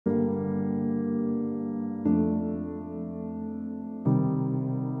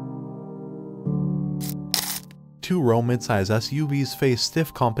two-row midsize SUVs face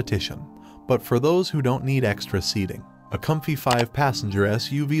stiff competition, but for those who don't need extra seating, a comfy 5-passenger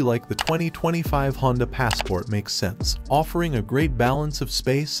SUV like the 2025 Honda Passport makes sense, offering a great balance of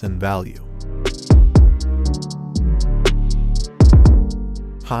space and value.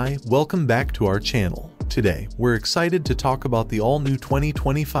 Hi, welcome back to our channel. Today, we're excited to talk about the all-new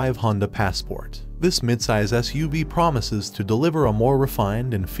 2025 Honda Passport. This midsize SUV promises to deliver a more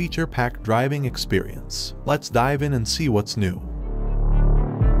refined and feature-packed driving experience. Let's dive in and see what's new.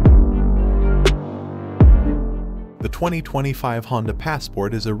 The 2025 Honda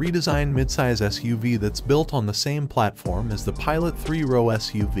Passport is a redesigned midsize SUV that's built on the same platform as the Pilot 3-row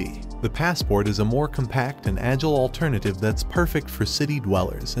SUV. The Passport is a more compact and agile alternative that's perfect for city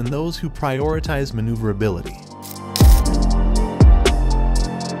dwellers and those who prioritize maneuverability.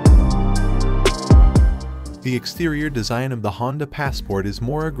 The exterior design of the Honda Passport is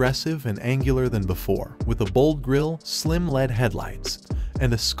more aggressive and angular than before, with a bold grille, slim LED headlights,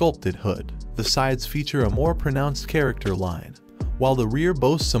 and a sculpted hood. The sides feature a more pronounced character line, while the rear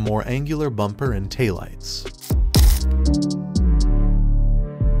boasts a more angular bumper and taillights.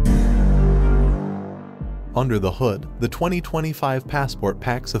 Under the hood, the 2025 Passport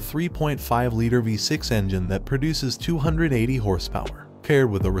packs a 3.5-liter V6 engine that produces 280 horsepower.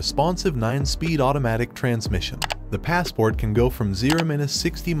 Paired with a responsive 9-speed automatic transmission, the Passport can go from 0 to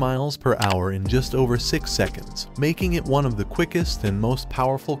 60 miles per hour in just over 6 seconds, making it one of the quickest and most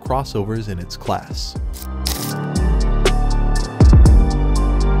powerful crossovers in its class.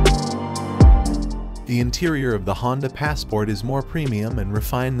 The interior of the Honda Passport is more premium and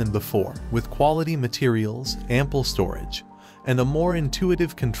refined than before, with quality materials, ample storage, and a more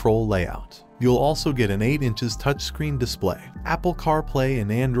intuitive control layout. You'll also get an 8 inches touchscreen display, Apple CarPlay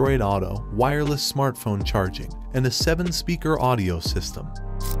and Android Auto, wireless smartphone charging, and a 7-speaker audio system.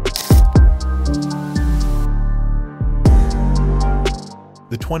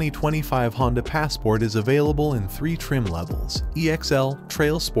 The 2025 Honda Passport is available in 3 trim levels: EXL,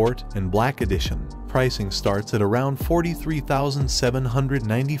 TrailSport, and Black Edition. Pricing starts at around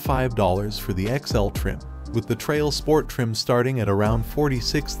 $43,795 for the XL trim, with the TrailSport trim starting at around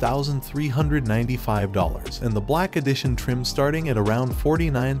 $46,395 and the Black Edition trim starting at around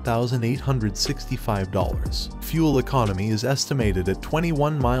 $49,865. Fuel economy is estimated at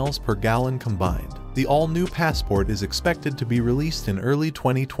 21 miles per gallon combined. The all-new Passport is expected to be released in early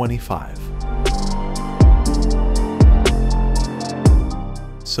 2025.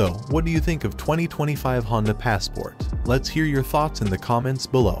 So, what do you think of 2025 Honda Passport? Let's hear your thoughts in the comments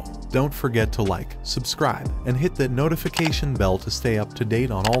below. Don't forget to like, subscribe, and hit that notification bell to stay up to date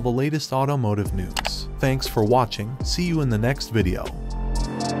on all the latest automotive news. Thanks for watching. See you in the next video.